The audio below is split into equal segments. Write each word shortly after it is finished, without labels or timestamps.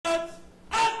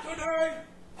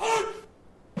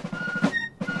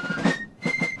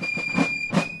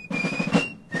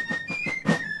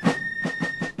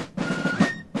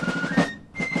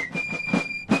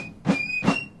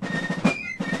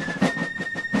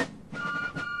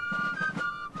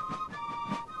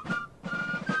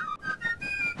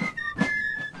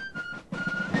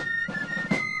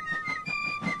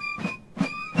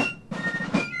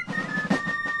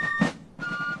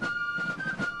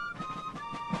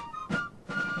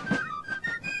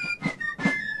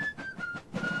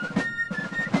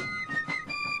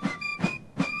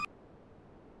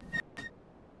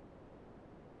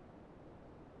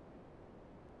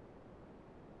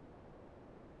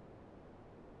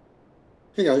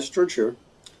Hey guys, George here.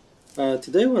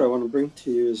 Today what I want to bring to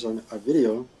you is a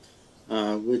video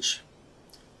which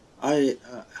I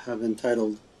have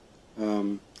entitled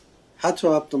How to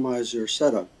Optimize Your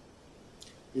Setup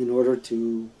in order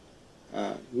to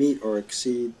meet or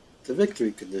exceed the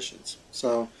victory conditions.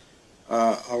 So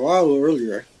a while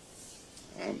earlier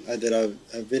I did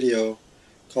a video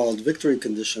called Victory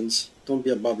Conditions, Don't Be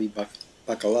a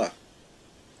Bacala.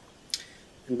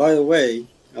 And by the way,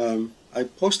 I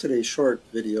posted a short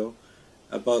video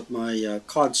about my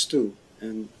cod stew,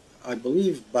 and I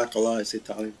believe bacala is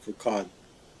Italian for cod.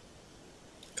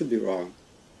 Could be wrong.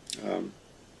 Um,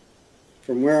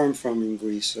 from where I'm from in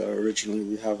Greece, originally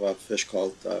we have a fish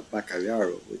called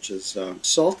bacalharo, which is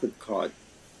salted cod,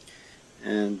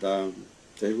 and the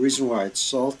reason why it's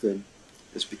salted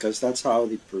is because that's how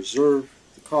they preserve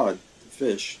the cod, the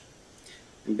fish,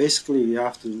 and basically you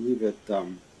have to leave it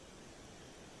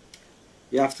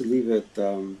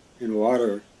in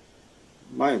water.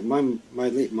 My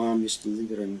late mom used to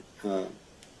leave it in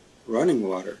running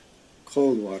water,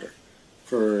 cold water,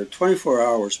 for 24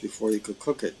 hours before you could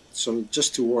cook it. So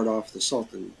just to ward off the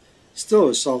salt, and still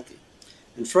is salty.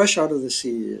 And fresh out of the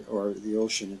sea or the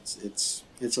ocean, it's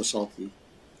a salty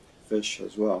fish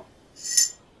as well.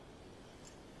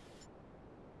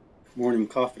 Morning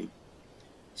coffee.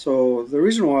 So the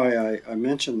reason why I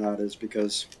mention that is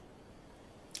because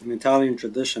in Italian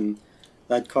tradition,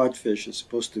 that codfish is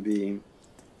supposed to be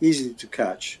easy to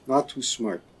catch, not too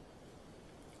smart.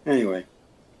 Anyway,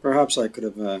 perhaps I could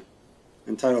have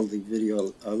entitled the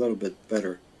video a little bit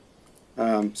better.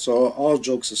 So all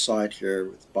jokes aside here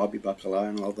with Bobby Bacala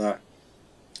and all that,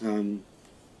 um,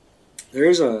 there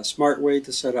is a smart way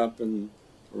to set up and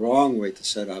a wrong way to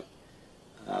set up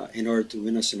in order to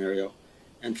win a scenario.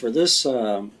 And for this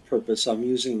purpose, I'm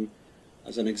using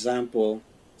as an example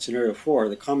scenario 4,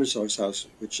 the Commissary's house,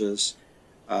 which is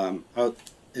out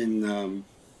in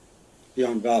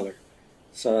Beyond Valor.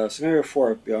 So scenario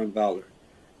 4 of Beyond Valor.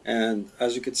 And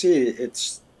as you can see,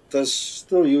 it does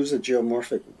still use a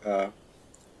geomorphic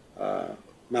uh,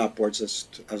 map boards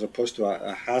as opposed to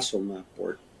a hassle map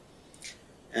board.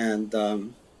 And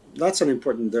that's an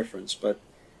important difference. But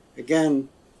again,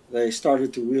 they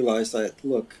started to realize that,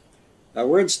 look,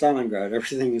 we're in Stalingrad,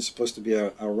 everything is supposed to be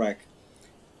a wreck.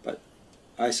 But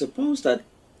I suppose that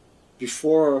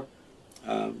before,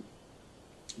 um,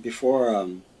 before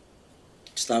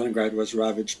Stalingrad was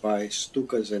ravaged by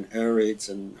Stukas and air raids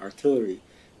and artillery,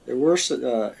 there were,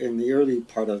 in the early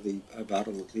part of the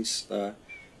battle at least,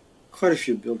 quite a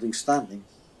few buildings standing.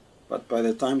 But by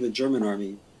the time the German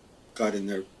army got in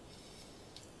there,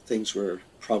 things were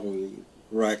probably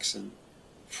wrecks and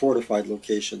fortified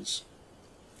locations,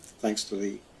 thanks to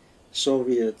the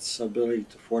Soviets' ability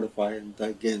to fortify and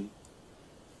dig in.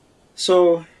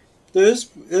 So there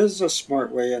is a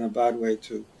smart way and a bad way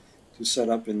to set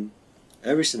up in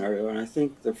every scenario. And I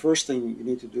think the first thing you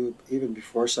need to do, even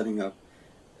before setting up,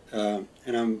 and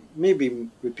I'm maybe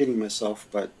repeating myself,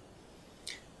 but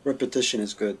repetition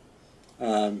is good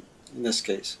in this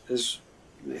case, is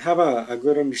have a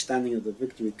good understanding of the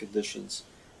victory conditions.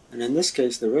 And in this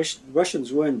case, the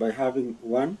Russians win by having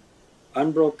one,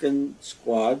 unbroken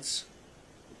squads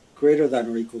greater than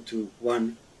or equal to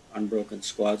one unbroken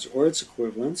squads or its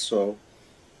equivalent. So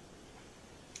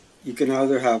you can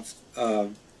either have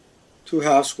two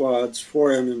half squads, four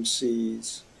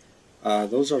MMCs,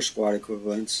 those are squad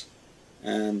equivalents,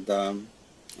 and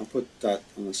I'll put that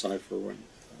on the side for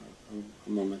a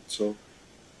moment. So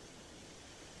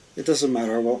it doesn't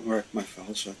matter, I won't wreck my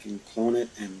file, so I can clone it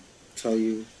and tell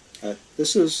you that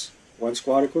this is one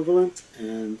squad equivalent,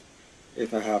 and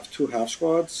if I have two half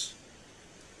squads,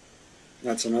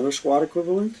 that's another squad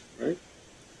equivalent, right?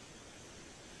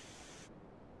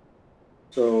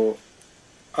 So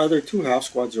either two half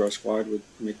squads or a squad would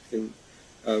make thing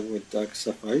would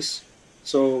suffice.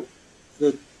 So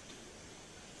the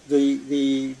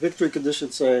the victory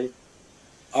conditions say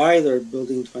either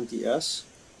building 20S,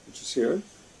 which is here,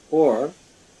 or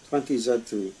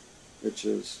 20Z3, which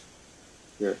is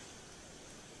here.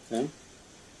 Okay,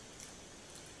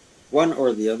 one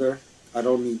or the other. I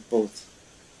don't need both.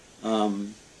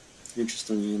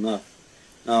 Interestingly enough.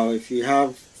 Now, if you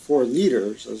have four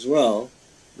liters as well,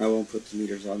 I won't put the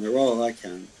liters on there. Well, I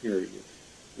can. Here,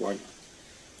 why not?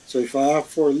 So if I have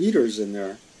 4 liters in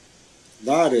there,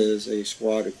 that is a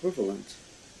squad equivalent.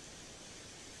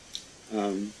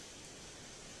 Um,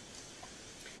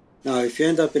 Now, if you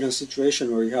end up in a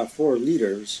situation where you have 4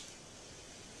 liters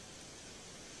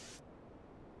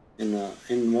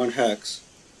in one hex,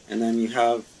 and then you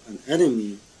have an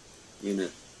enemy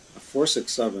unit, a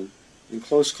 467, in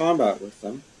close combat with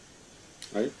them,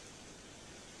 right?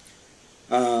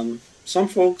 Some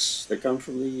folks that come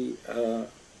from the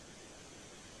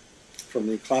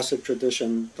classic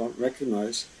tradition don't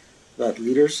recognize that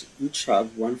leaders each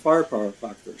have one firepower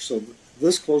factor. So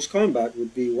this close combat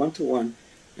would be 1-to-1,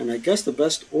 and I guess the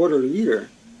best order leader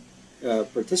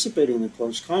participating in the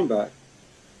close combat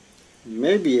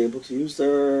may be able to use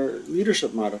their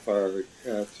leadership modifier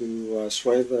to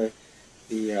sway the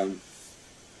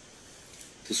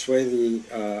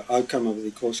outcome of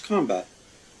the close combat.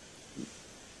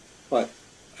 But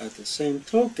at the same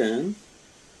token,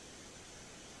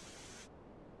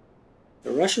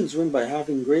 the Russians win by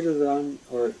having greater than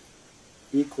or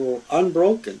equal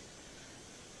unbroken.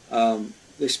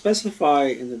 They specify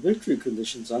in the victory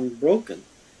conditions unbroken.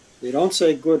 They don't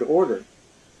say good order.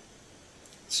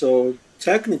 So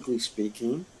technically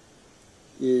speaking,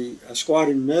 a squad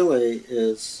in melee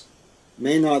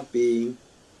may not be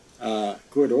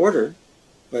good order,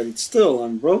 but it's still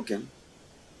unbroken.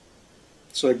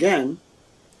 So again,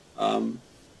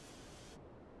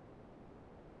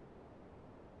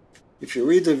 if you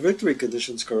read the victory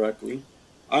conditions correctly,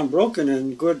 unbroken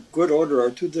and good order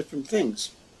are two different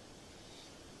things.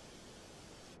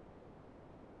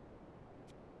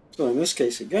 So in this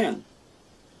case, again,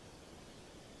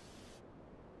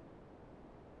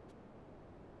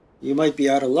 you might be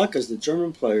out of luck as the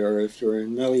German player if you're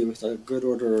in melee with a good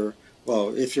order.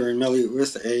 Well, if you're in melee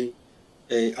with a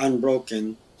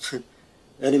unbroken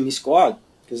enemy squad,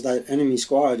 because that enemy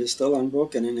squad is still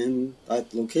unbroken and in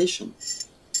that location.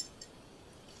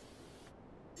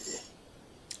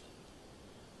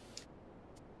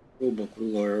 Rulebook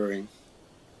lawyering.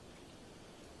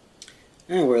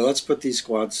 Anyway, let's put these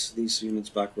units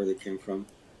back where they came from.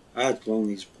 I had cloned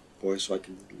these boys so I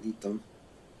can delete them.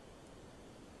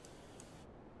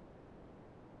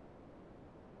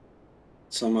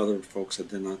 Some other folks I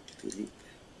did not delete.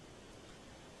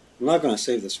 I'm not going to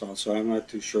save this file, so I'm not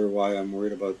too sure why I'm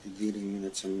worried about deleting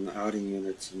units and adding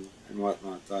units and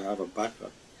whatnot. I have a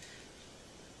backup.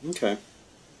 Okay.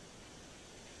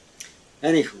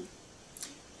 Anywho,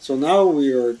 so now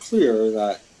we are clear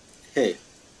that, hey,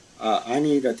 I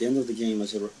need at the end of the game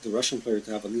as the Russian player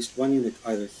to have at least one unit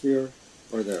either here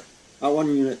or there. Not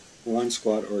one unit, one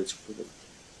squad or its equivalent.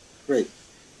 Great.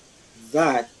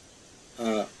 That,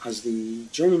 as the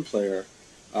German player,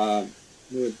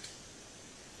 would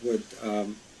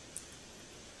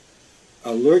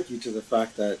alert you to the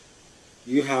fact that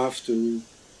you have to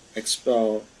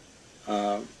expel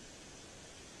the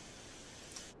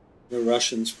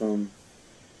Russians from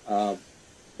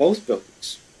both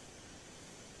buildings.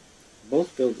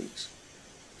 Both buildings.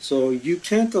 So you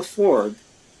can't afford,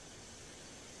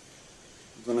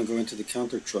 I'm going to go into the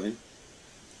counter trade.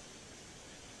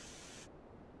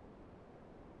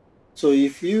 So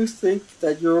if you think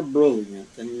that you're brilliant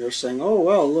and you're saying, oh,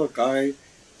 well, look, I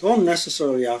don't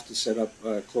necessarily have to set up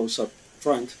close up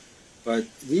front, but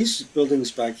these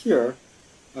buildings back here,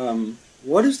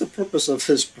 what is the purpose of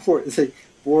this board, the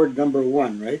board number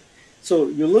 1, right? So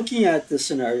you're looking at this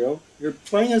scenario, you're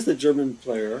playing as the German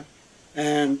player,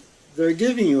 and they're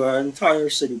giving you an entire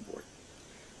city board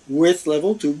with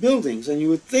level 2 buildings. And you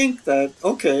would think that,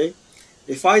 okay,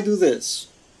 if I do this,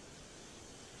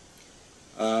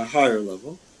 higher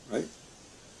level, right?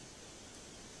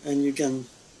 And you can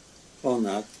clone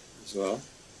that as well.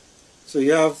 So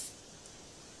you have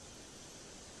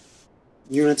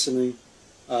units in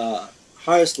the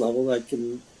highest level that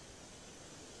can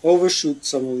overshoot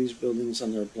some of these buildings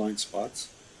on their blind spots,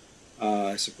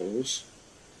 I suppose.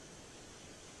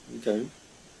 Okay.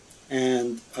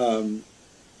 And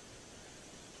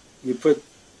you put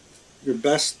your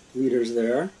best leaders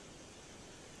there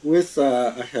with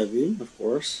a heavy, of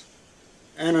course,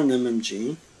 and an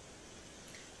MMG.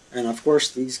 And of course,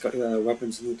 these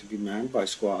weapons need to be manned by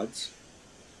squads.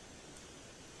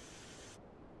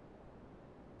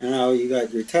 And now you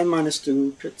got your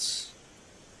 10-2 pits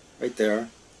right there.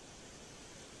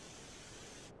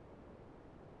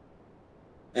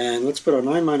 And let's put a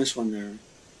 9-1 there.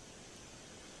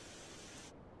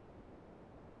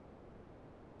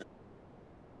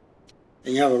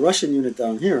 And you have a Russian unit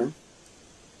down here.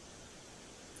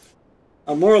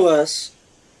 More or less,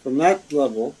 from that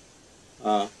level,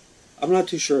 I'm not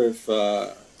too sure if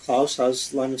Klaus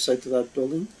has line of sight to that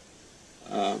building,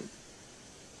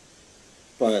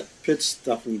 but Pitts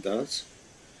definitely does,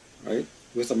 right?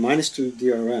 With a -2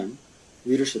 DRM,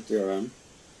 leadership DRM,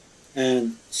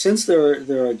 and since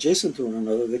they're adjacent to one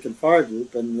another, they can fire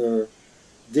group, and their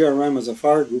DRM as a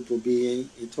fire group will be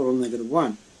a total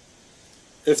 -1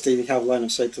 if they have line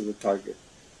of sight to the target.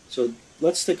 So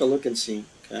let's take a look and see.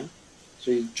 Okay,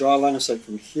 so you draw a line of sight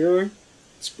from here,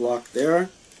 it's blocked there.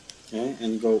 Okay,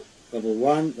 and go level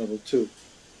 1, level 2.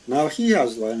 Now he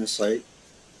has line of sight,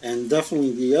 and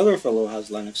definitely the other fellow has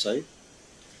line of sight.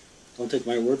 Don't take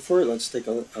my word for it. Let's take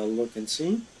a look and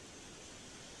see.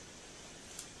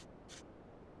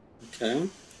 Okay,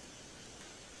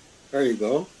 there you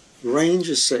go. Range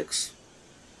is 6.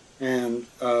 And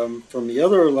from the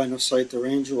other line of sight, the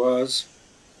range was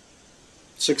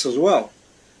 6 as well.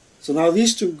 So now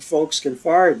these two folks can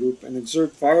fire a group and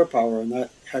exert firepower on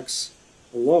that hex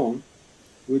alone,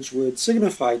 which would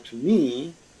signify to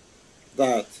me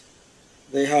that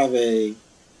they have they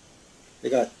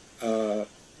got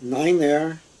 9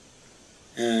 there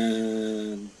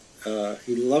and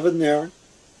 11 there.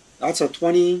 That's a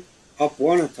 20 up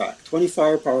 1 attack, 20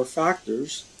 firepower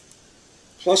factors,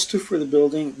 +2 for the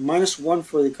building, -1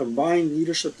 for the combined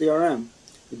leadership DRM.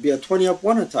 It'd be a 20 up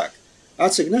 1 attack.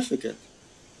 That's significant.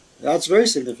 That's very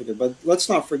significant. But let's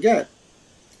not forget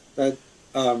that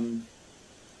the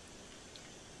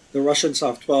Russians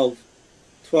have 12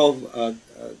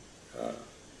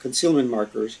 concealment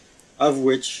markers, of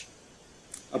which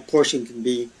a portion can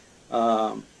be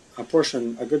a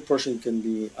good portion can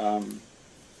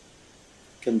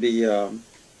be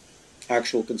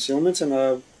actual concealments,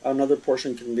 and another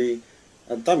portion can be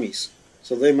dummies.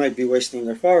 So they might be wasting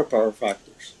their firepower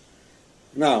factors.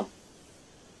 Now,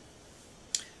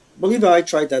 I believe I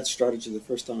tried that strategy the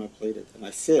first time I played it, and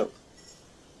I failed.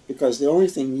 Because the only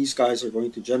thing these guys are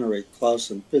going to generate, Klaus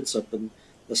and Pitts up in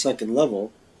the second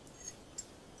level,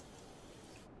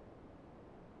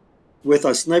 with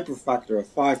a sniper factor of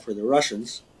 5 for the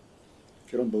Russians,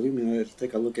 if you don't believe me, let's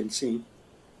take a look and see,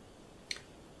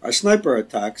 are sniper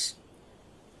attacks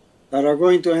that are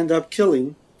going to end up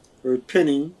killing or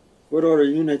pinning good order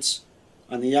units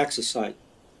on the Axis side.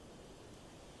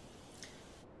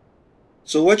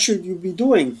 So what should you be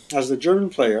doing as the German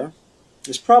player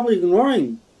is probably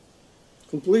ignoring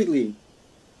completely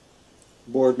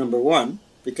board number 1,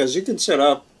 because you can set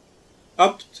up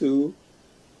to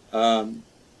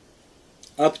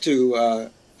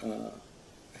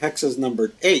hexes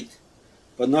numbered 8,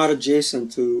 but not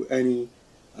adjacent to any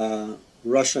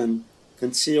Russian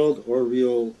concealed or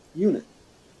real unit.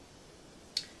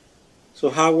 So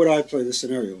how would I play this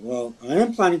scenario? Well, I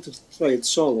am planning to play it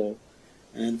solo,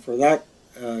 and for that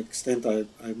extent I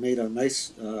made a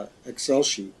nice Excel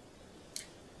sheet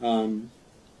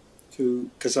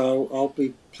because I'll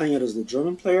be playing it as the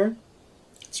German player.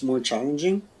 It's more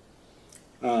challenging,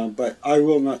 but I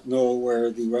will not know where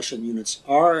the Russian units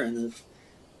are, and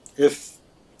if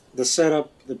the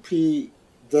setup, the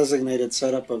pre-designated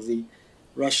setup of the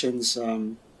Russians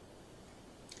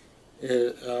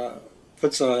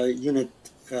puts a unit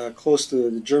close to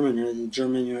the German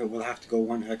unit will have to go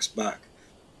 1 hex back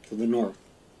to the north.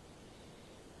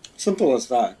 Simple as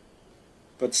that.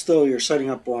 But still, you're setting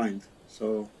up blind.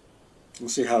 So we'll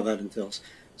see how that entails.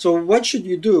 So what should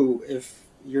you do if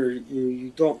you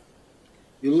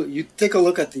take a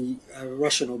look at the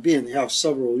Russian OB and they have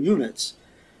several units,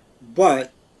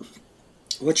 but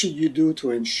what should you do to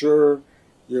ensure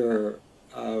your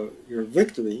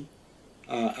victory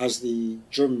as the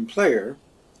German player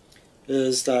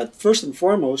is that first and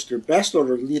foremost, your best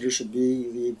order leader should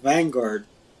be the vanguard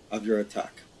of your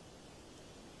attack.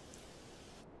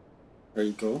 There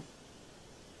you go.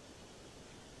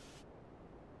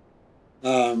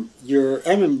 Your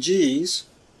MMGs,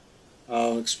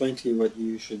 I'll explain to you what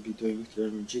you should be doing with your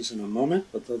MMGs in a moment,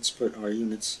 but let's put our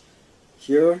units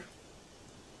here.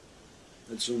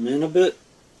 Let's zoom in a bit.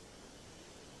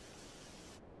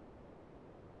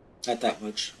 Not that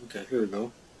much. Okay, here we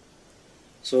go.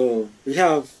 So we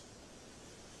have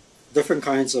different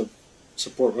kinds of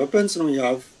support weapons, and we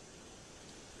have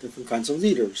different kinds of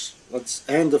leaders.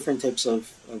 And different types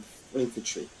of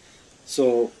infantry.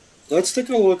 So let's take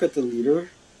a look at the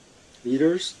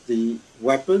leaders, the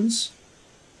weapons,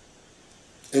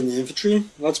 and the infantry.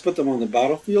 Let's put them on the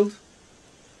battlefield.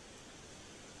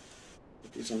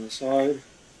 Put these on the side.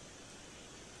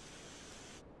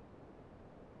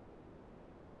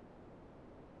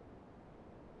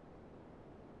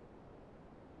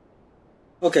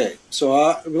 Okay, so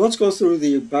let's go through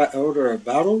the order of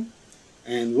battle,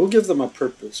 and we'll give them a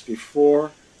purpose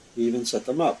before we even set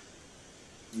them up.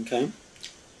 Okay,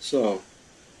 so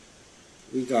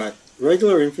we got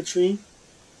regular infantry,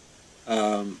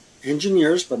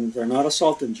 engineers, but they're not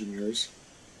assault engineers.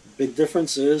 The big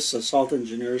difference is assault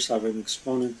engineers have an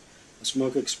exponent, a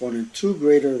smoke exponent, two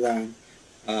greater than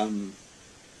the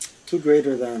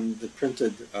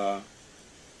printed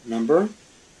number.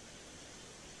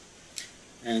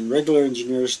 And regular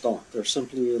engineers don't. They're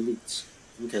simply elites.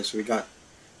 Okay, so we got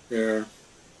there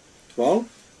 12,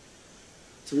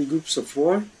 3 groups of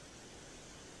 4,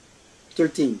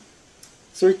 13.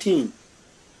 13.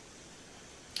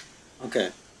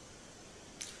 Okay,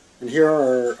 and here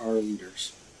are our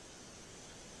leaders.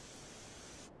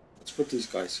 Let's put these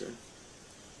guys here.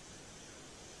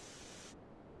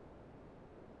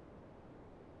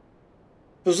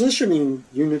 Positioning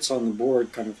units on the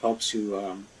board kind of helps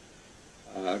you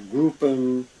group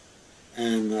them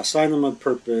and assign them a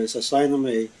purpose, assign them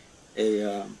a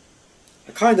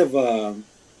kind of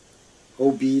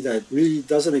OB that really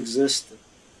doesn't exist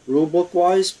rulebook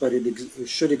wise, but it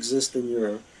should exist in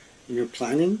your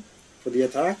planning for the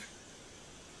attack.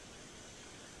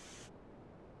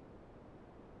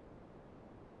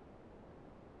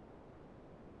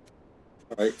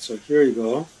 All right, so here you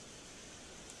go.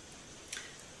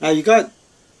 Now you got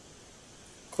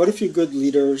quite a few good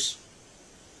leaders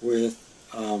with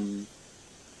um,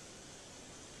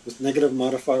 with negative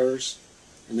modifiers,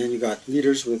 and then you got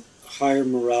leaders with higher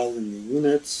morale in the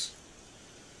units.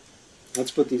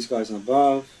 Let's put these guys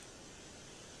above.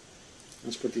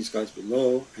 Let's put these guys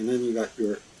below, and then you got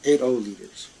your 8-0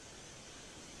 leaders.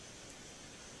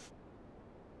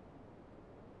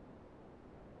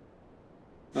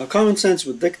 Now, common sense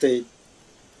would dictate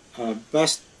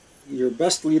your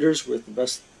best leaders with the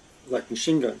best like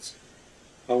machine guns.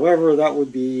 However, that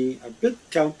would be a bit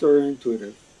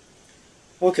counterintuitive.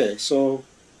 Okay, so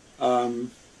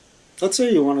um, let's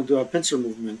say you want to do a pincer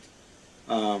movement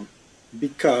um,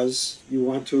 because you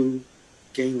want to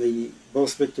gain the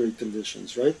both victory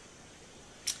conditions, right?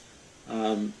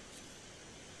 Um,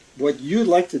 what you'd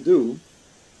like to do,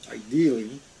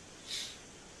 ideally,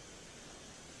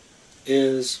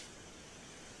 is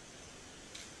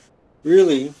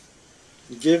really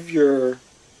give your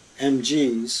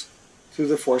MGs to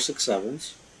the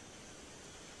 467s.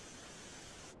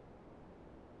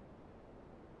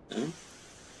 Okay?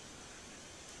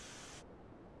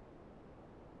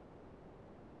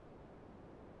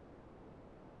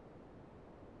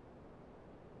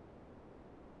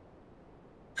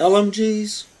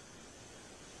 LMGs,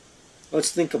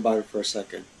 let's think about it for a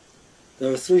second.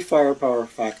 There are three firepower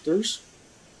factors,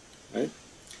 right?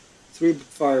 Three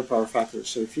firepower factors.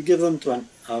 So if you give them to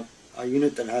a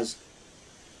unit that has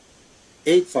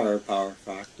 8 firepower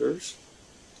factors,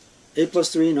 8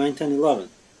 plus 3, 9, 10, 11.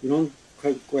 You don't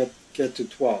quite get to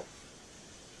 12.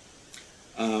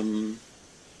 Um,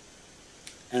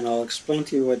 and I'll explain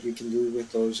to you what you can do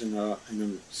with those in a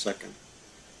second.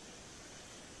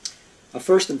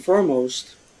 First and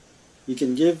foremost, you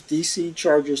can give DC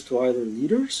charges to either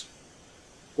leaders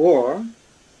or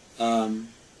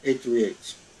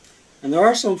 838s. And there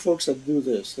are some folks that do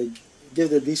this. They give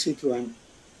the DC to an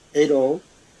 8-0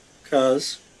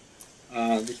 because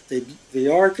they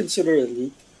are considered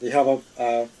elite. They have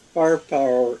a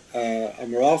firepower, a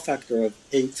morale factor of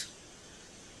 8.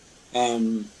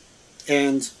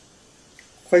 And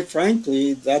quite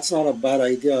frankly, that's not a bad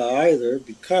idea either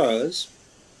because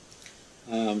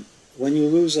when you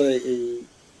lose a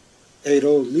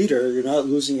 8-0 leader, you're not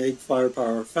losing 8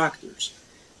 firepower factors.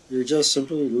 You're just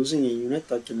simply losing a unit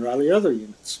that can rally other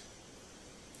units,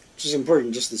 which is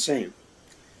important just the same.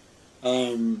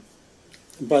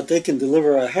 But they can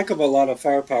deliver a heck of a lot of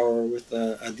firepower with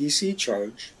a DC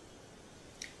charge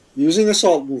using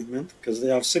assault movement because they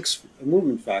have 6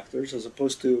 movement factors as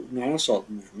opposed to non-assault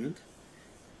movement,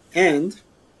 and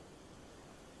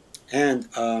and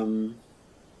um,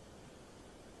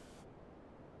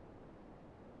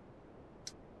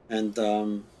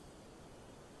 and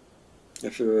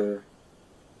if you're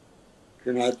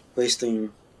not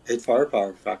wasting 8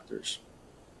 firepower factors.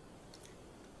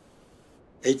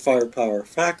 8 firepower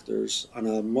factors on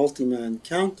a multi-man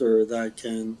counter that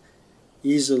can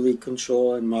easily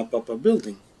control and mop up a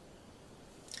building,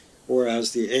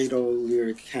 whereas the 8-0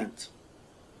 Lyric can't.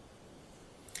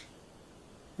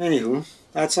 Anywho,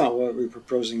 that's not what we're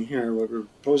proposing here. What we're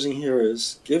proposing here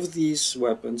is give these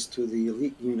weapons to the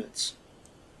elite units.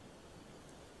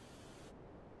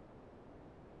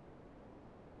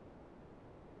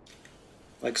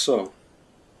 Like so.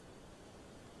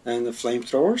 And the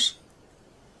flamethrowers.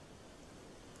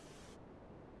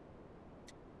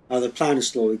 Now the plan is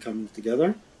slowly coming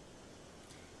together.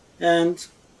 And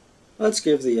let's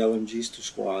give the LMGs to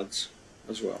squads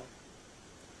as well.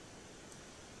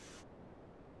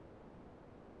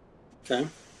 Okay.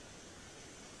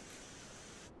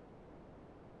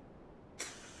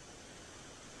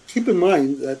 Keep in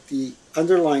mind that the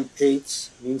underlined 8s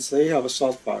means they have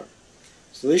assault fire.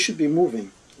 So they should be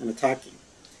moving and attacking.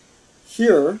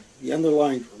 Here, the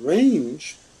underlined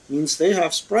range means they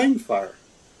have spraying fire,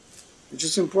 which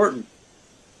is important.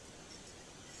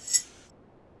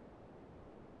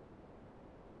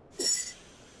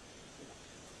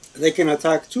 They can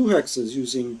attack 2 hexes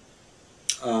using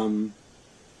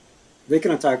they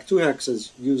can attack 2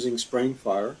 hexes using spraying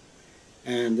fire,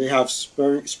 and they have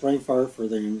spraying fire for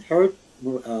their inherent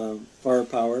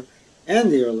firepower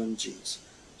and the LMGs.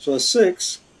 So a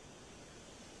 6,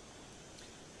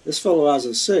 this fellow has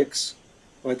a 6.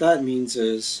 What that means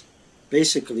is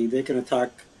basically they can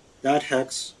attack that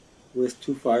hex with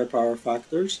 2 firepower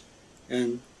factors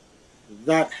and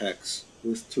that hex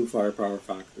with 2 firepower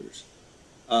factors.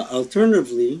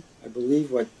 Alternatively, I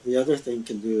believe what the other thing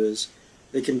can do is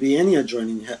they can be any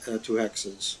adjoining 2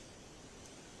 hexes.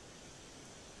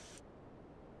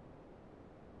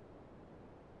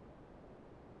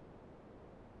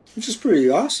 Which is pretty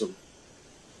awesome.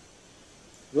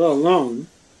 Let alone,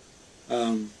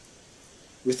 um,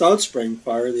 without spraying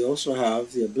fire, they also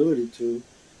have the ability to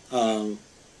um,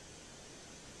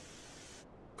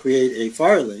 create a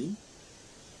fire lane.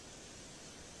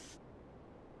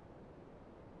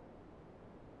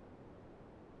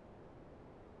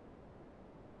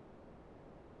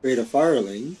 Create a fire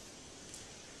lane,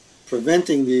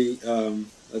 preventing the,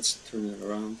 let's turn it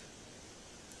around,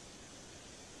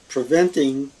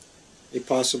 preventing a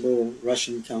possible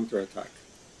Russian counterattack.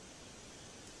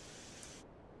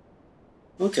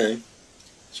 Okay,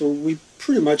 so we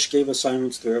pretty much gave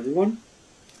assignments to everyone.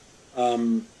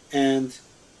 And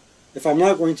if I'm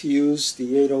not going to use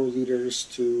the 8.0 leaders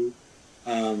to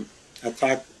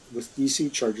attack with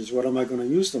DC charges, what am I going to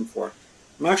use them for?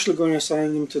 I'm actually going to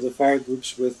assign them to the fire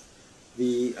groups with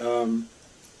the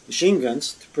machine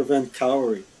guns to prevent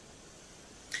cavalry.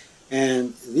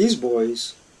 And these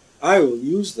boys, I will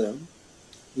use them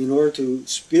in order to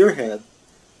spearhead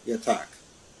the attack.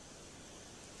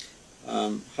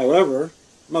 However,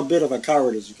 I'm a bit of a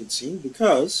coward, as you can see,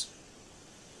 because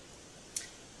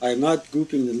I'm not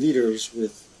grouping the leaders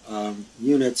with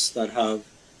units that have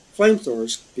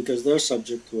flamethrowers because they're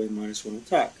subject to a -1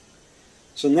 attack.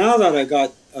 So now that I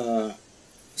got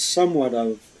somewhat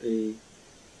of a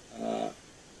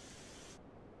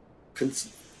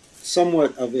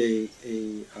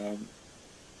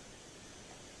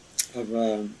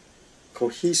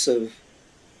cohesive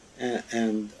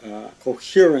and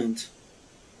coherent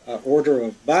order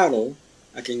of battle,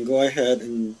 I can go ahead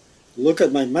and look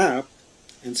at my map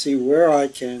and see where I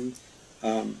can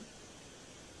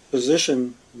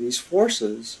position these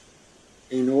forces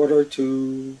in order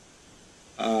to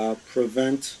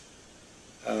prevent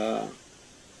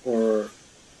or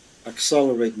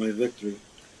accelerate my victory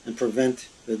and prevent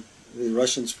the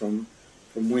Russians from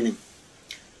winning.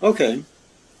 Okay,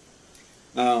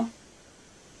 now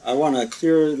I want a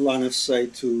clear line of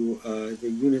sight to the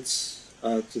units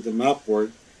to the map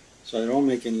board so I don't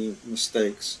make any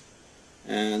mistakes.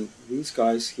 And these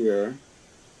guys here,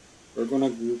 we're going to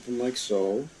group them like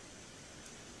so.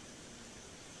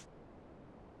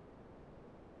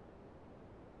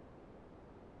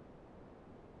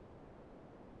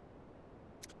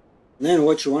 And then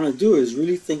what you want to do is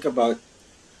really think about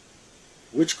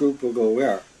which group will go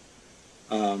where.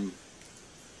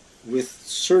 With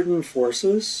certain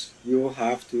forces, you will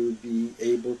have to be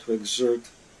able to exert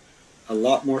a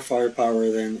lot more firepower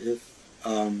than if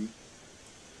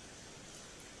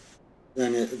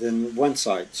than one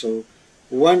side. So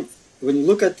when you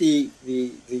look at the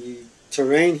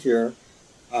terrain here,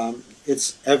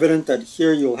 it's evident that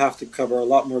here you'll have to cover a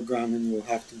lot more ground than you'll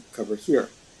have to cover here.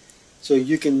 So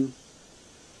you can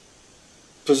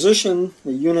position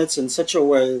the units in such a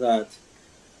way that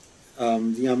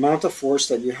the amount of force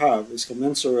that you have is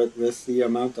commensurate with the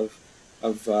amount of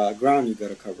ground you got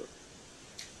to cover.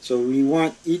 So we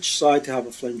want each side to have a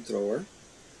flamethrower.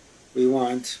 We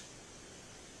want,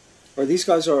 or these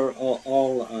guys are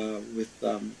all with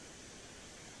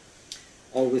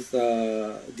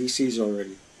DCs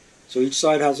already. So each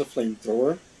side has a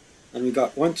flamethrower, and we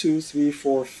got 1, 2, 3,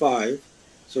 4, 5.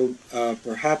 So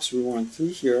perhaps we want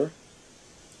 3 here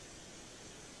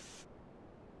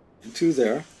and 2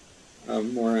 there.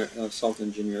 More assault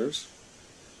engineers.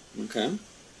 Okay.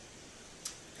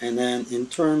 And then in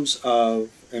terms of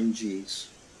MGs,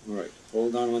 all right,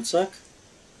 hold on one sec.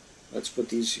 Let's put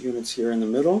these units here in the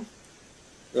middle.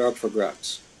 They're up for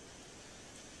grabs.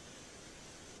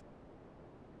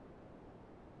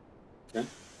 Okay.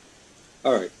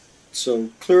 All right. So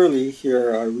clearly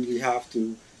here I really have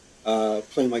to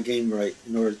play my game right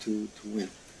in order to win.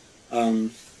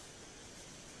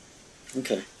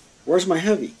 Okay. Where's my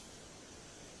heavy?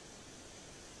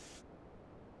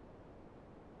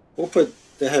 We'll put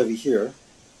the heavy here.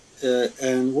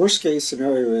 And worst case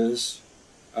scenario is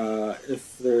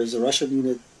if there is a Russian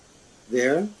unit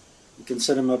there, you can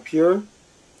set him up here,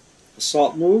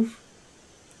 assault move,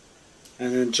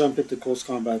 and then jump into close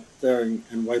combat there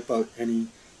and wipe out any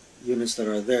units that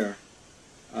are there.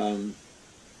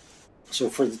 So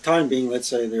for the time being, let's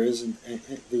say there isn't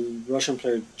the Russian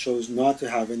player chose not to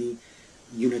have any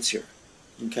units here.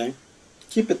 Okay,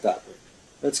 keep it that way.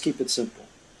 Let's keep it simple.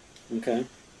 Okay,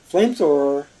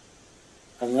 flamethrower,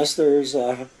 unless there's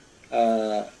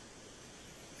a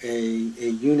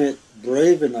unit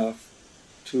brave enough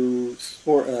to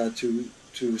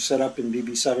set up in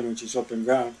BB7, which is open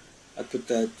ground, I put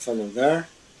that fellow there.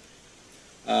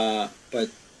 But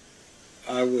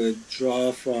I would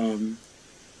draw from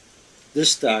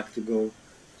this stack to go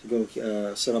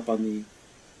set up on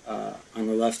the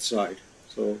left side.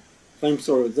 So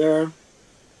flamethrower there.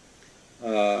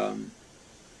 Um,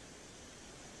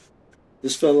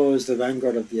 this fellow is the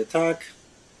vanguard of the attack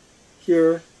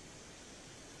here.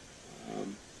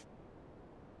 Um,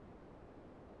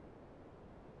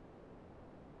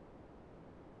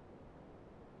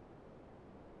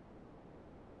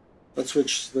 let's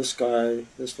switch this fellow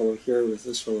here with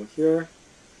this fellow here.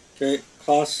 Okay,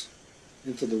 cross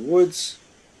into the woods.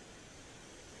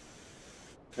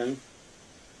 Okay.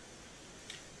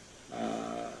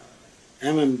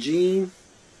 MMG.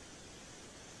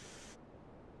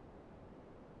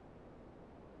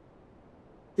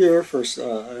 Here for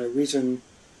a reason.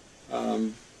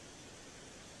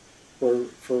 For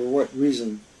what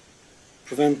reason?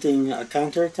 Preventing a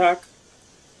counterattack.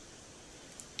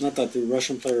 Not that the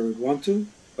Russian player would want to,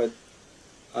 but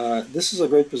this is a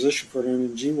great position for an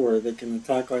MMG where they can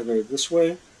attack either this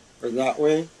way or that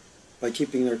way by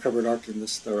keeping their covered arc in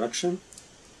this direction.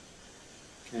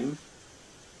 Okay.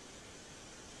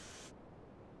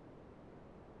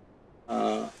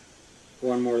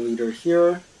 One more leader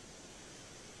here.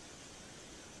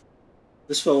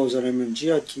 This fellow is an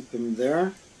MMG, I'd keep him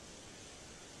there.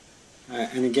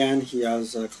 And again, he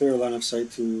has a clear line of sight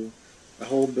to the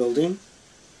whole building,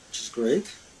 which is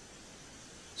great.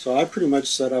 So I pretty much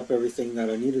set up everything that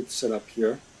I needed to set up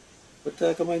here. What the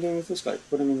heck am I doing with this guy?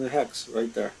 Put him in the hex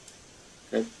right there.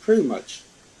 Okay, pretty much.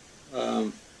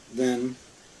 Then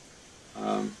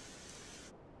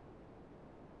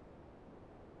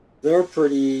they're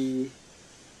pretty.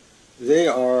 They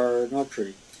are not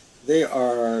pretty. They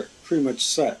are pretty much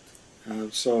set.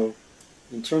 So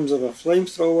in terms of a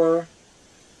flamethrower,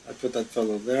 I put that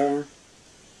fellow there.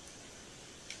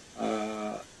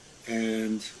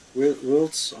 And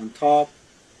wilts on top.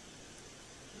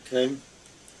 Okay.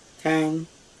 Tang.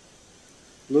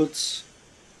 Lutz.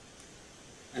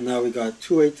 And now we got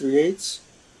two 838s.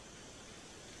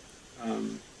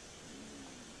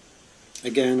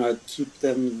 Again, I'd keep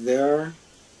them there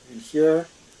and here.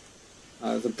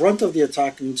 The brunt of the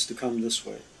attack needs to come this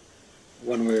way,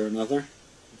 one way or another.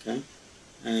 Okay,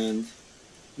 and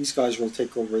these guys will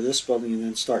take over this building and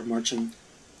then start marching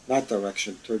that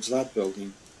direction towards that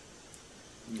building.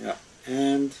 Yeah,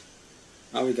 and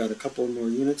now we got a couple more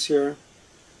units here.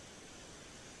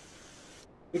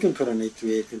 We can put an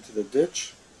 838 into the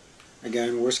ditch.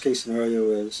 Again, worst case scenario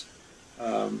is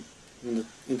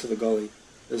into the gully.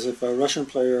 Is if a Russian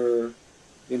player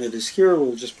unit is here,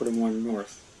 we'll just put him one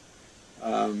north.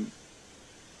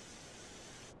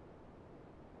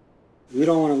 We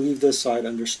don't want to leave this side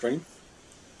under strength.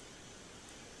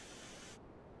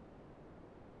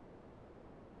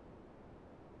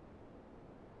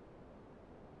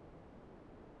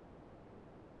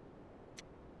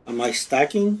 Am I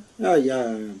stacking? Yeah, I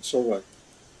am. So what?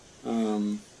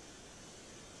 In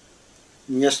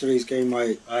yesterday's game,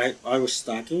 I was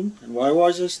stacking. And why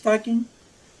was I stacking?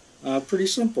 Pretty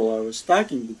simple. I was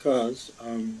stacking because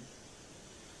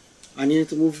I needed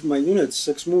to move my units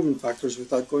 6 movement factors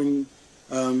without going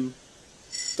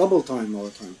double time all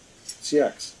the time.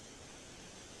 CX.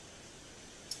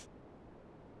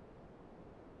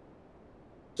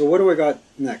 So what do I got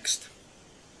next?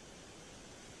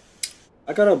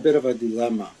 I got a bit of a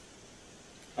dilemma.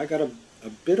 I got a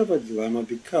bit of a dilemma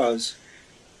because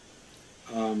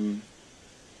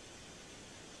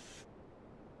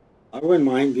I wouldn't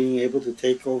mind being able to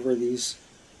take over these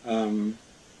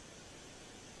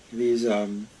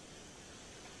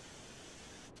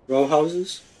row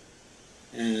houses,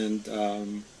 and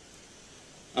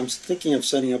I'm thinking of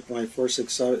setting up my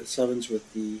 467s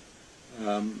with the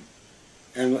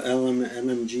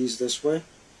MMGs this way.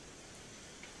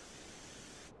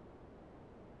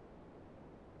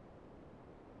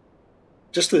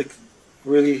 Just to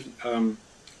really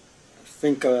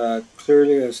think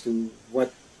clearly as to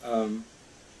what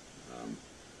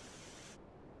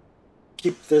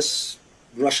keep this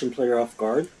Russian player off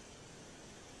guard.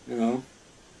 You know,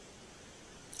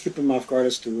 keep him off guard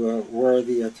as to where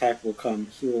the attack will come.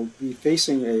 He will be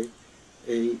facing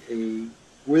a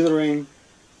withering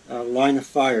line of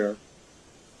fire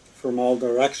from all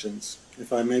directions.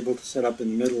 If I'm able to set up in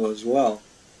the middle as well.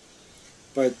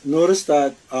 But notice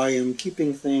that I am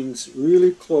keeping things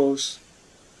really close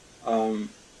um,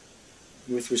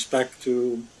 with respect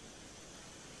to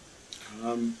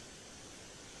um,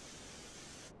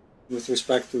 with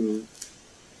respect to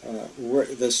where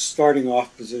the starting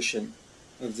off position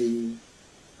of the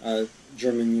uh,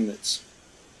 German units.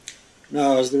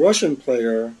 Now, as the Russian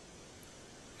player,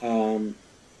 um,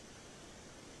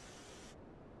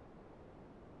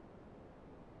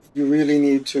 you really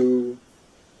need to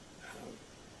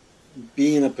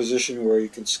be in a position where you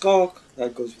can skulk.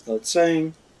 That goes without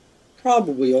saying.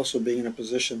 Probably also being in a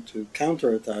position to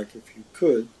counterattack if you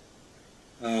could.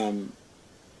 Um,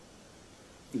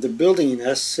 the building in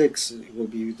S6 will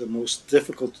be the most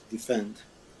difficult to defend,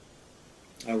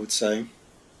 I would say.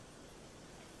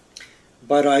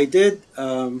 But I did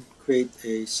create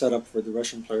a setup for the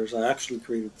Russian players. I actually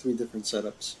created three different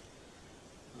setups,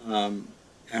 um,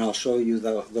 and I'll show you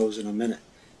those in a minute.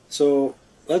 So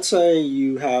let's say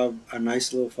you have a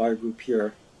nice little fire group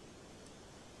here,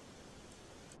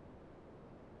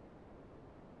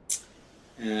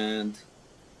 and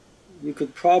you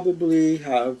could probably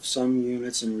have some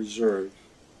units in reserve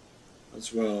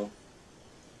as well.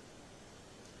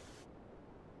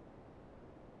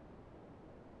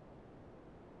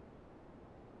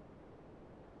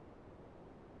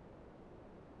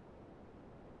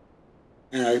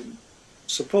 And I'm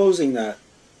supposing that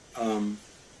um,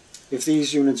 if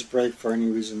these units break for any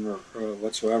reason or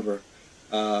whatsoever,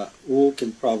 Wool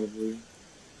can probably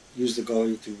use the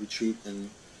gully to retreat and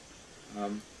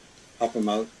um, help him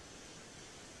out.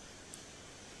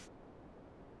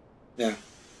 Yeah.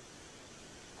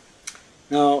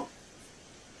 Now,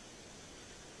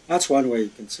 that's one way you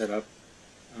can set up.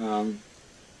 Um,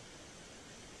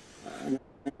 and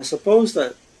I suppose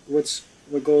that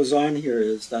what goes on here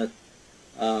is that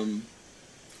um,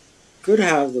 could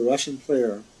have the Russian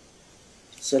player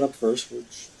set up first,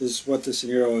 which is what the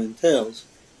scenario entails,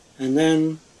 and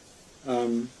then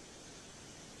um,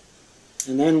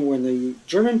 and then when the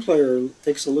German player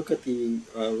takes a look at the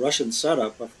Russian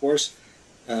setup, of course,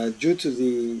 due to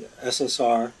the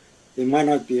SSR, they might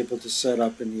not be able to set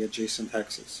up in the adjacent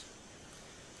hexes.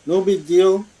 No big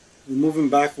deal. You move them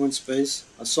back one space.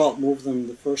 Assault move them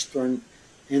the first turn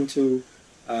into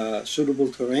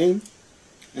suitable terrain,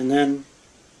 and then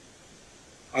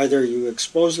either you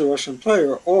expose the Russian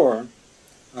player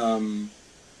um,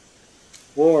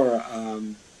 or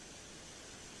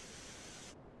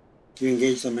you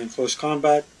engage them in close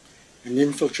combat and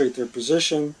infiltrate their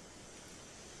position,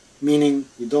 meaning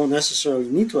you don't necessarily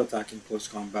need to attack in close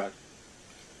combat.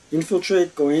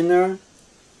 Infiltrate, go in there,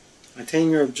 attain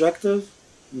your objective,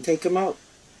 and take them out.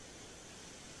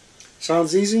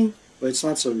 Sounds easy, but it's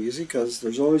not so easy because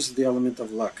there's always the element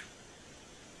of luck.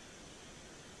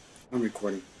 I'm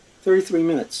recording. 33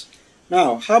 minutes.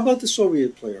 Now, how about the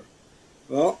Soviet player?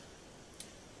 Well,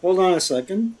 hold on a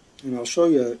second, and I'll show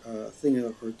you a thing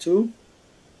or two.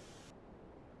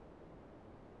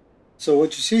 So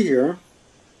what you see here,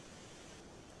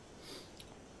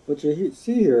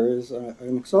 is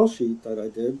an Excel sheet that I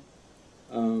did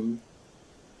um,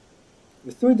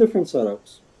 with three different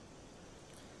setups.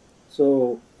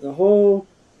 So the whole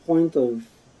point of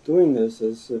doing this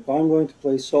is if I'm going to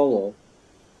play solo,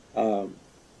 um,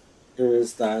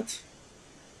 is that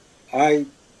I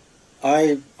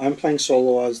I'm playing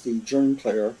solo as the German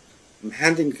player. I'm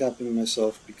handicapping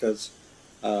myself because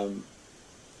um,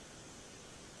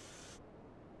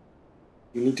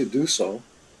 you need to do so.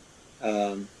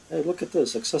 Hey, look at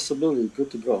this accessibility,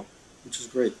 good to go, which is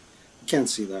great. You can't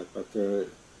see that, but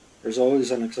there's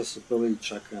always an accessibility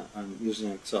check on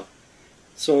using Excel.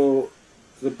 So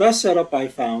the best setup I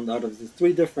found out of the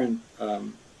three different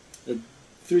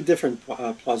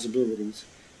plausibilities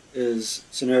is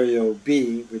scenario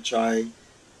B, which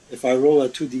if I roll a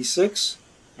 2d6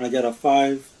 and I get a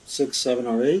 5, 6, 7,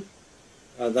 or 8,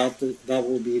 that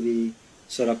will be the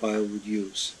setup I would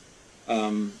use.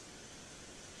 Um,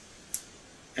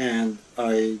 and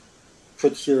I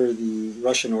put here the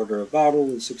Russian order of battle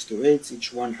with 6 to 8s.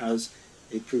 Each one has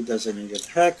a pre-designated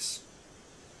hex,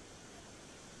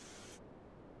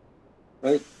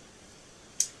 right?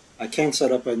 I can't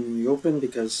set up in the open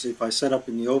because if I set up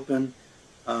in the open,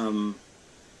 um,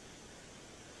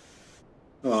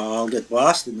 well, I'll get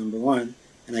blasted, number one,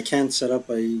 and I can't set up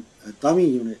a dummy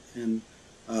unit in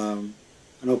an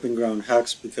open ground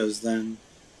hex because then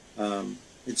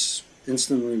it's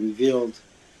instantly revealed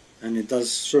and it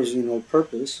serves me no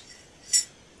purpose.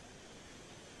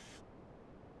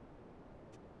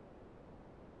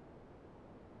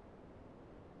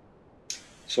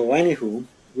 So anywho,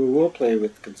 we will play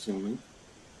with concealment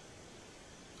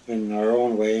in our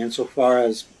own way insofar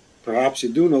as perhaps you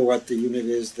do know what the unit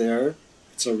is there.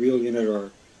 It's a real unit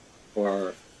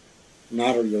or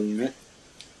not a real unit.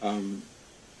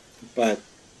 But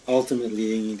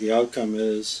ultimately, the outcome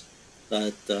is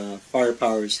that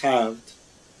firepower is halved,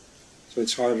 so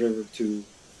it's harder to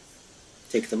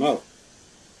take them out.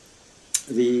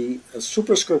 The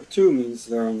superscript 2 means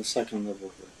they're on the second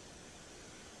level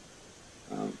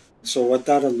here. So what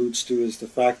that alludes to is the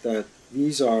fact that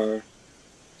these are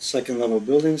second level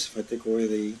buildings. If I take away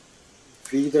the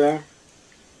V there,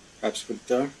 perhaps put it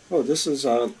there. Oh, this is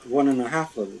a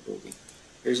 1.5 level building.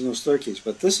 There's no staircase,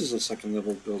 but this is a second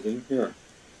level building here.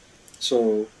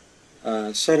 So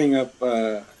setting up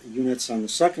units on the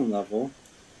second level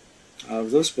of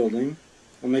this building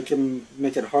will make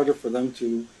it harder for them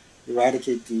to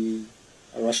eradicate the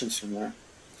Russians from there.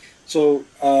 So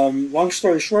long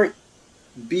story short,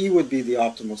 B would be the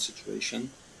optimal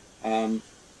situation.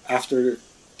 After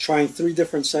trying 3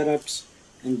 different setups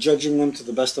and judging them to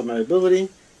the best of my ability,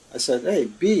 I said, hey,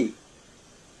 B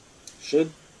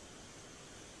should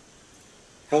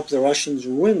help the Russians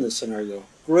win the scenario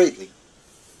greatly.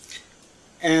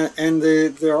 And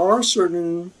there are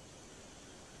certain,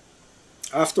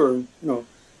 after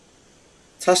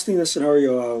testing the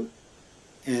scenario out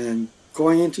and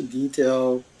going into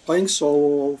detail, playing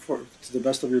solo to the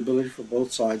best of your ability for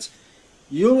both sides,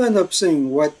 you'll end up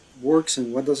seeing what works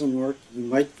and what doesn't work. You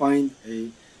might find a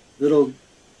little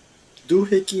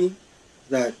doohickey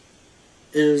that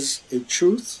is a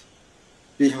truth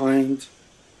behind,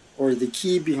 or the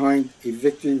key behind, a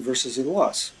victory versus a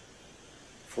loss.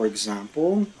 For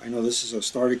example, I know this is a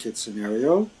starter kit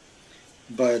scenario,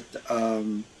 but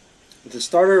with the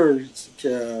starter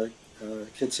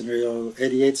kit scenario,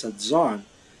 88s at Zon,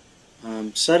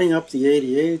 setting up the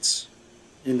 88s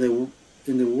in the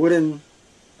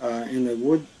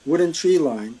wooden tree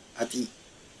line at the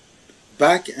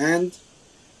back end,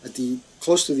 at the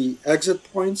close to the exit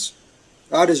points,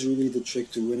 that is really the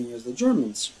trick to winning as the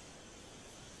Germans.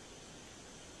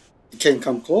 You can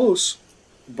come close,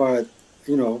 but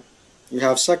you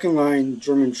have second line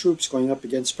German troops going up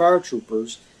against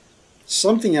paratroopers.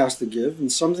 Something has to give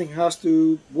and something has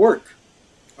to work.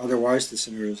 Otherwise, the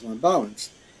scenario is not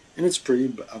balanced. And it's a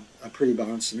pretty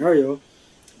balanced scenario,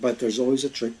 but there's always a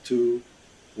trick to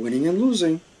winning and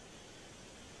losing.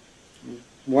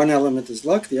 One element is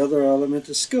luck, the other element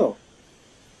is skill.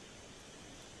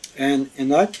 And in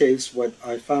that case, what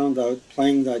I found out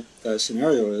playing that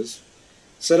scenario is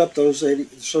set up those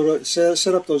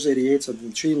 88s at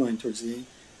the tree line towards the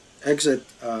exit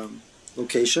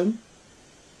location,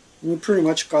 and you pretty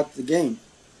much got the game,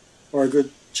 or a good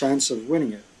chance of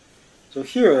winning it. So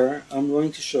here I'm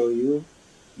going to show you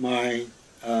my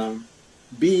plan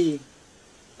B,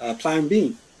 plan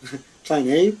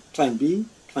A, plan B,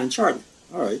 plan Charlie.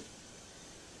 All right.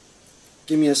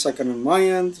 Give me a second on my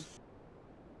end.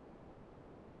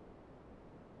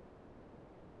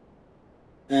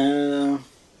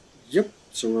 Yep,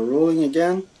 so we're rolling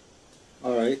again.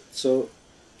 All right, so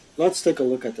let's take a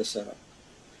look at the setup.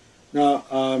 Now,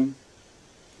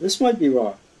 this might be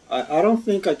wrong. I don't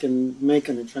think I can make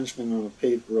an entrenchment on a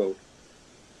paved road.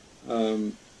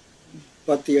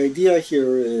 But the idea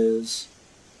here is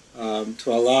to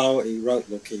allow a route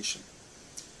location.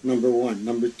 Number one.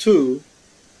 Number two,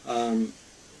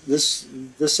 this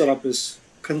setup is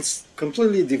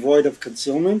completely devoid of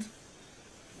concealment.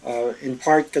 In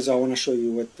part because I want to show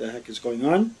you what the heck is going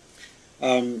on.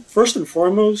 First and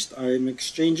foremost, I'm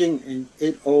exchanging an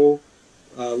 8-0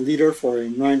 leader for a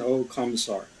 9-0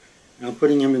 commissar. And I'm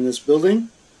putting him in this building.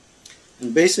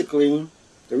 And basically,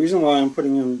 the reason why I'm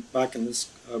putting him back in this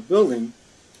building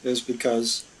is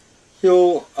because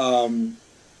he'll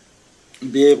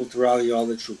be able to rally all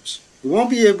the troops. We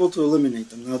won't be able to eliminate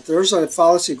them. Now, there's a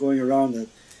fallacy going around that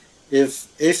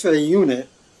if a unit,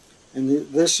 and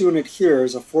this unit here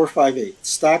is a 4-5-8,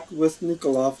 stacked with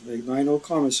Nikolov, the 9-0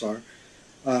 commissar,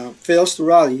 fails to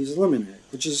rally, he's eliminated,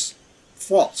 which is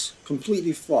false,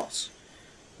 completely false.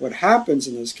 What happens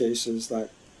in this case is that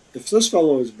if this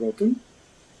fellow is broken,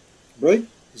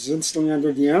 he's instantly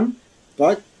under DM,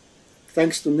 but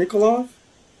thanks to Nikolov,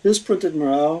 his printed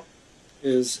morale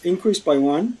is increased by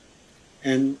 1,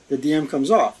 and the DM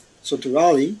comes off. So to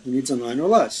rally, he needs a 9 or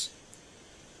less.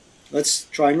 Let's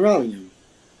try and rally him.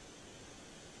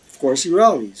 Of course he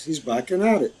rallies. He's back and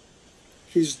at it.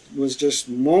 He was just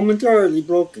momentarily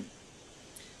broken.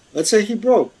 Let's say he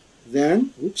broke.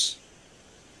 Then,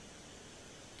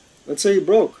 let's say he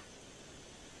broke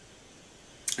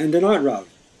and did not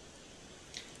rally.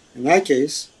 In that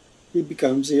case, he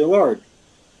becomes a Allard.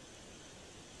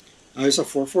 Now he's a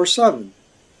 4-4-7.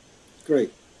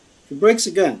 Great. He breaks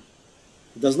again.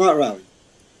 He does not rally.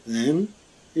 Then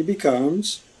he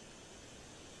becomes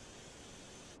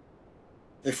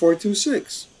a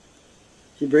 426.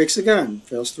 He breaks again,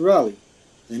 fails to rally.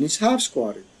 Then he's half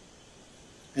squatted.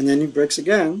 And then he breaks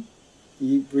again.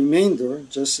 The remainder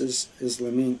just is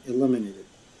eliminated.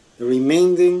 The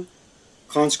remaining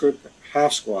conscript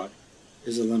half squat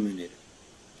is eliminated.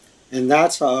 And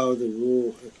that's how the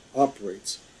rule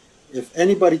operates. If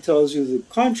anybody tells you the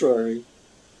contrary,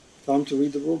 tell them to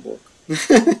read the rule book.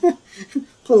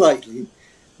 Politely.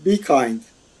 Be kind.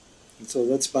 And so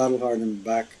let's battle harden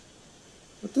back.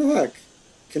 What the heck?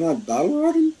 Cannot battle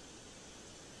harden?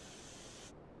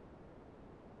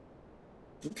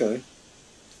 Okay.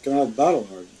 Cannot battle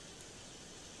harden.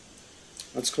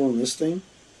 Let's clone this thing.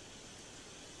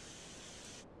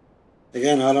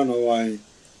 Again, I don't know why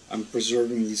I'm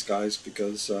preserving these guys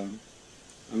because I'm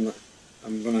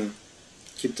gonna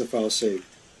keep the file saved.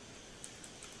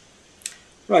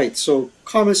 Right, so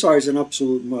Commissar is an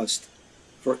absolute must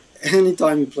for any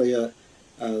time you play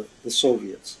the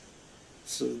Soviets.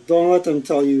 So don't let them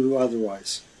tell you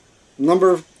otherwise.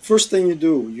 First thing you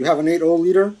do, you have an 8-0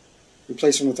 leader,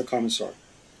 replace him with a Commissar.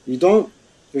 You don't,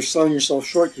 you're selling yourself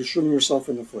short, you're shooting yourself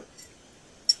in the foot.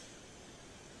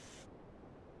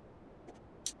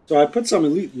 So I put some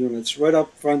elite units right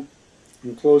up front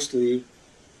and close to the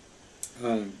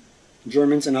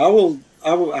Germans, and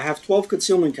I have 12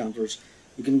 concealment counters.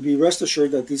 You can be rest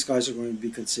assured that these guys are going to be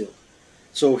concealed.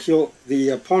 So the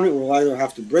opponent will either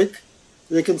have to break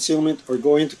the concealment or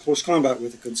go into close combat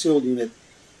with a concealed unit,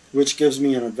 which gives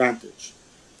me an advantage.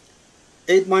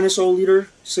 8-0 leader,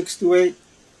 6 to 8.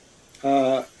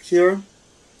 Here,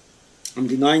 I'm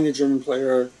denying the German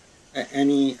player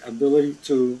any ability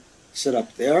to set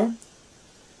up there,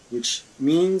 which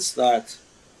means that,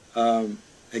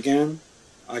 again,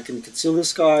 I can conceal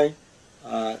this guy.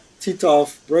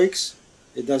 Titov breaks.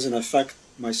 It doesn't affect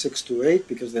my 6 to 8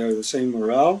 because they are the same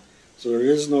morale. So there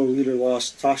is no leader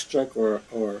loss task check or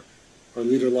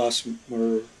leader loss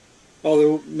morale. Well,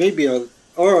 there may be a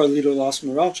leader loss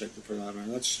morale check for that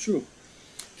matter. That's true.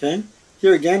 Okay.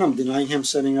 Here again, I'm denying him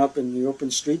setting up in the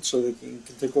open street so they can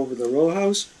take over the row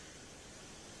house.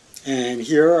 And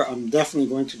here, I'm definitely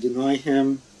going to deny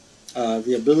him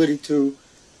the ability to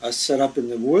set up in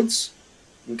the woods.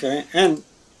 Okay, and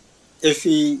if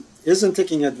he isn't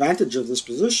taking advantage of this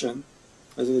position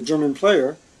as a German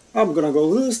player, I'm going to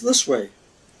go this way.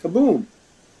 Kaboom!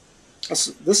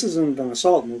 This isn't an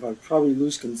assault move. I'd probably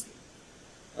lose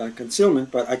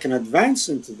concealment, but I can advance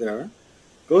into there,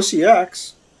 go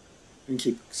CX, and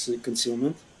keep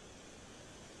concealment.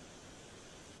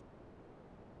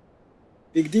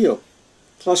 Big deal.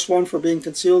 +1 for being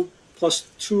concealed,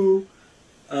 +2,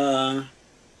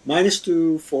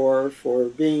 -2 for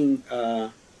being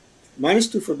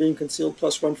 -2 for being concealed,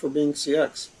 +1 for being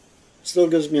CX. Still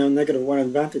gives me a -1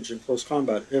 advantage in close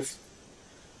combat if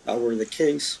that were the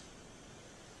case.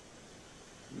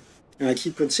 And I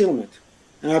keep concealment,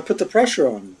 and I put the pressure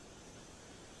on him.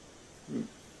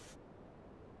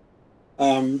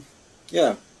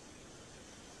 Yeah.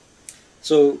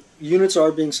 So units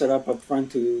are being set up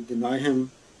front to deny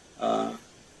him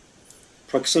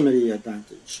proximity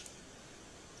advantage.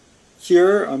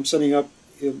 Here I'm setting up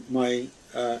my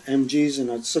MGs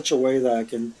in such a way that I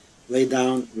can lay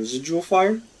down residual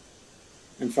fire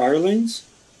and fire lanes.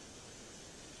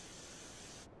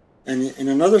 And in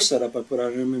another setup I put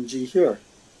out an MMG here.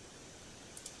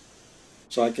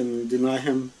 So I can deny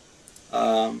him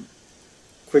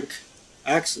quick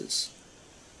access.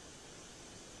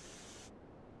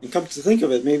 And come to think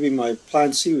of it, maybe my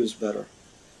plan C was better.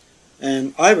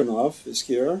 And Ivanov is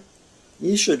here.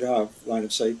 He should have line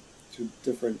of sight to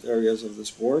different areas of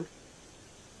this board.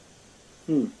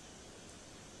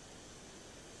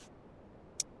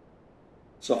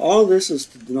 So all this is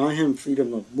to deny him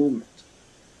freedom of movement.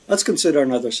 Let's consider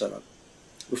another setup.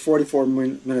 We're 44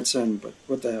 minutes in, but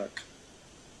what the heck.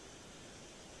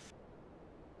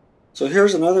 So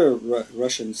here's another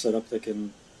Russian setup that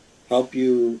can help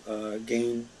you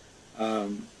gain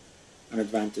an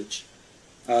advantage.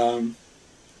 So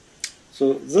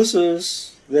this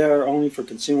is there only for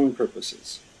concealing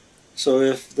purposes. So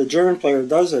if the German player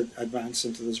does advance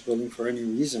into this building for any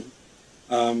reason,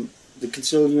 the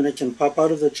concealed unit can pop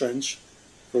out of the trench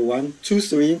for 1, 2,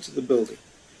 3 into the building.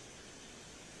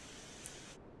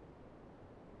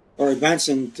 Or advance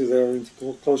into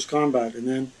close combat, and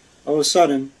then all of a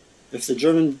sudden, if the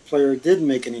German player did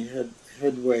make any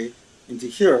headway into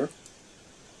here,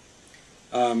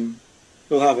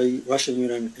 he'll have a Russian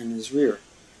unit in his rear.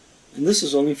 And this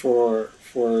is only for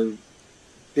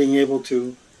being able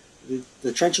to,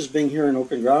 the trenches being here in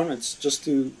open ground, it's just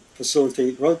to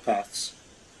facilitate road paths.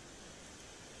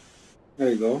 There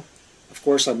you go. Of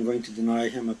course, I'm going to deny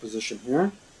him a position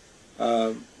here.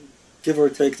 Give or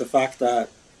take the fact that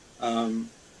um,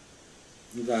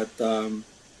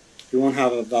 he won't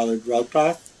have a valid route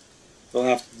path. They'll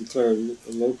have to declare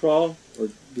a low crawl or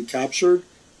be captured,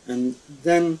 and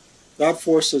then that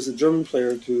forces the German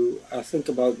player to think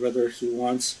about whether he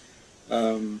wants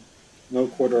no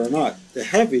quarter or not. The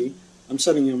heavy, I'm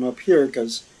setting him up here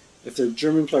because if the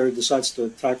German player decides to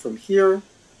attack from here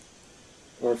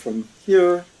or from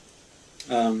here,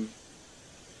 um,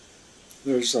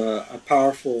 there's a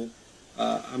powerful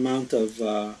amount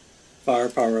of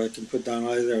firepower I can put down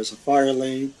either as a fire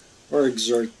lane or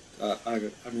exert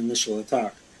an initial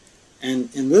attack.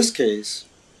 And in this case,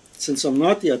 since I'm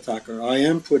not the attacker, I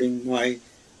am putting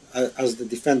as the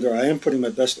defender, I am putting my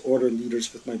best order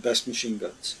leaders with my best machine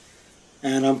guns.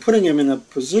 And I'm putting him in a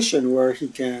position where he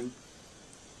can,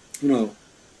 you know,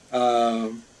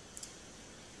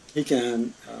 he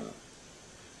can,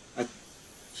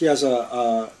 he has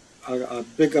a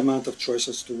big amount of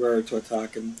choices to where to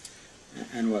attack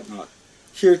and whatnot.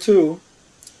 Here too,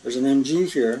 there's an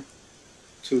MG here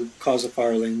to cause a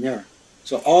fire lane there.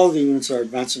 So all the units that are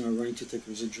advancing are going to take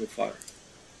residual fire.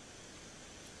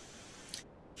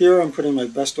 Here I'm putting my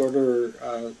best order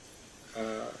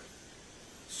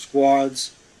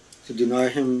squads to deny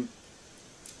him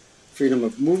freedom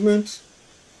of movement.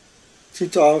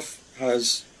 Titov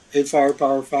has 8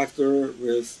 firepower factor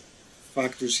with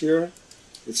factors here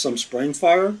with some spraying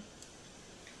fire.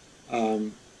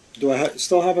 Do I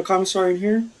still have a commissar in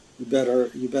here? You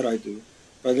bet I do.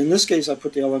 But in this case, I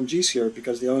put the LMGs here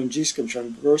because the LMGs can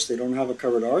traverse. They don't have a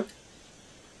covered arc.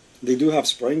 They do have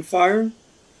spraying fire,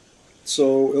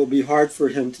 so it'll be hard for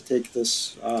him to take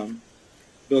this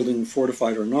building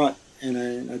fortified or not. And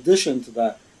in addition to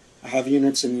that, I have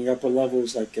units in the upper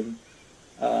levels that can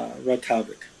wreak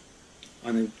havoc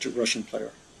on a Russian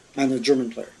player and a German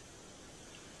player.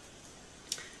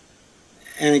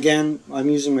 And again, I'm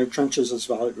using my trenches as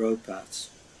valid road paths.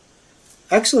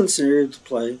 Excellent scenario to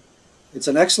play. It's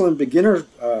an excellent beginner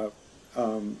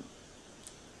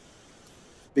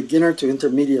beginner to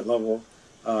intermediate level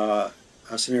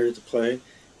scenario to play.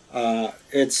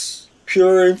 It's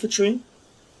pure infantry,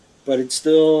 but it's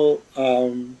still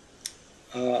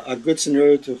a good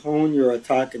scenario to hone your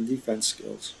attack and defense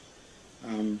skills.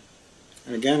 And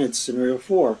again, it's scenario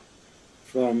 4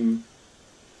 from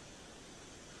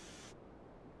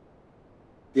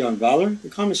Beyond Valor, the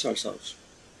Commissar Selves.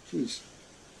 Jeez.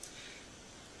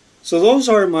 So those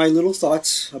are my little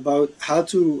thoughts about how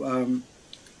to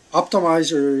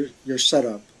optimize your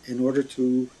setup in order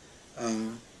to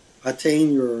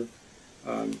attain your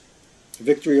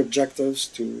victory objectives,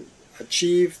 to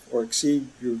achieve or exceed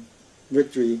your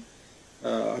victory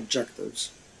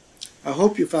objectives. I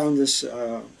hope you found this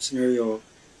scenario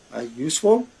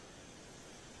useful,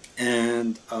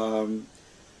 and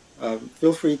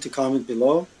feel free to comment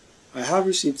below. I have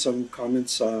received some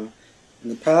comments in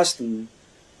the past, and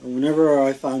whenever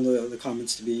I found the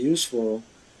comments to be useful,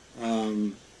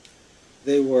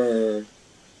 they were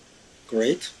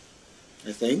great.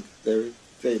 I think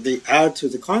they add to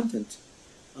the content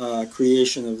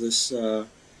creation of this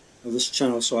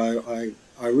channel. So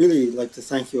I really like to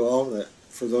thank you all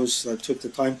for those that took the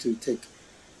time to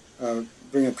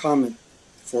bring a comment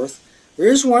forth. There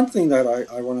is one thing that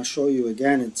I want to show you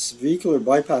again. It's vehicular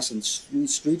bypass and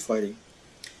street fighting.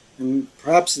 And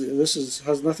perhaps this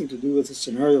has nothing to do with the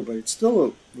scenario, but it's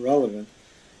still relevant.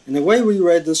 And the way we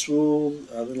read this rule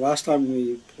the last time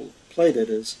we played it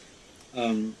is,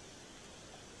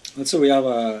 let's say we have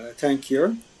a tank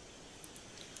here,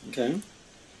 okay,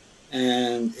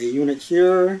 and a unit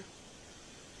here,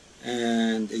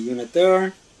 and a unit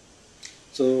there.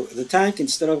 So the tank,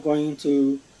 instead of going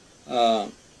into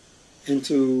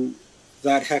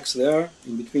that hex there,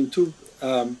 in between two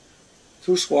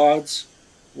squads,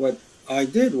 what I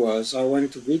did was I went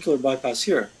into vehicular bypass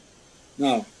here.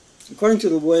 Now, according to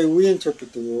the way we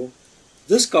interpret the rule,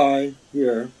 this guy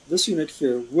here, this unit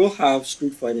here, will have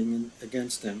street fighting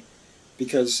against him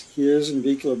because he is in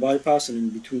vehicular bypass and in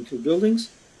between two buildings,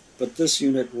 but this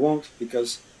unit won't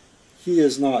because he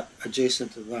is not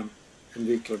adjacent to them in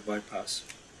vehicular bypass.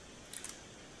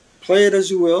 Play it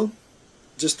as you will.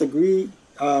 Just agree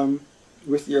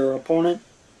with your opponent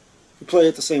to play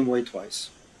it the same way twice.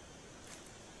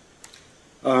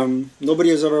 Nobody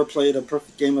has ever played a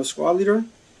perfect game of Squad Leader,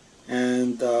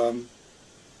 and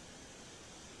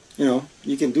you know,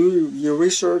 you can do your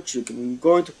research, you can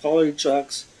go into quality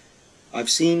checks. I've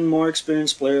seen more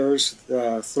experienced players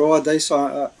throw a dice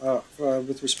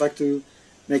with respect to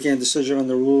making a decision on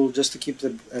the rule just to keep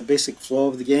the basic flow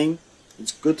of the game.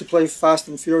 It's good to play fast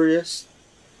and furious,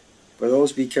 but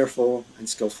always be careful and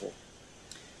skillful.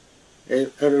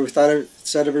 With that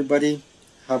said, everybody,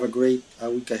 have a great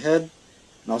week ahead,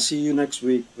 and I'll see you next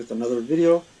week with another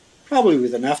video, probably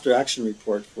with an after action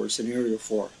report for scenario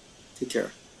 4. Take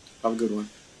care. Have a good one.